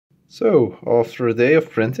So, after a day of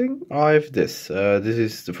printing, I have this. This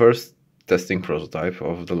is the first testing prototype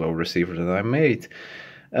of the low receiver that I made.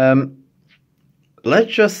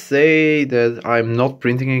 Let's just say that I'm not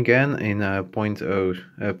printing again in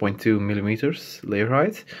 0.2 millimeters layer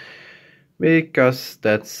height, because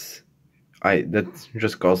that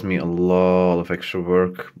just caused me a lot of extra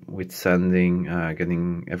work with sanding,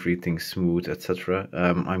 getting everything smooth, etc.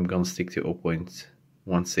 I'm gonna stick to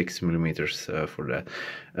 0.16 millimeters for that.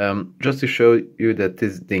 Just to show you that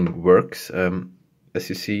this thing works. As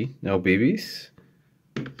you see, no BBs.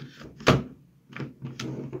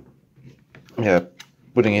 Yeah,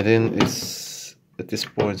 putting it in is at this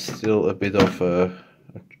point still a bit of a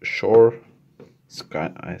chore.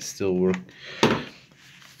 I still work.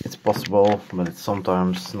 It's possible, but it's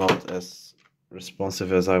sometimes not as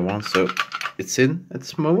responsive as I want. So it's in at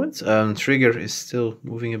this moment. Trigger is still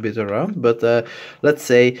moving a bit around, but let's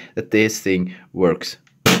say that this thing works.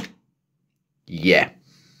 Yeah.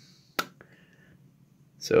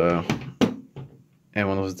 So, and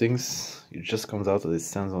one of the things, it just comes out that it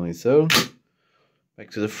stands on its own.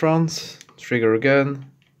 Back to the front, trigger again.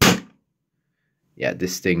 Yeah,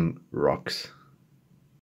 this thing rocks.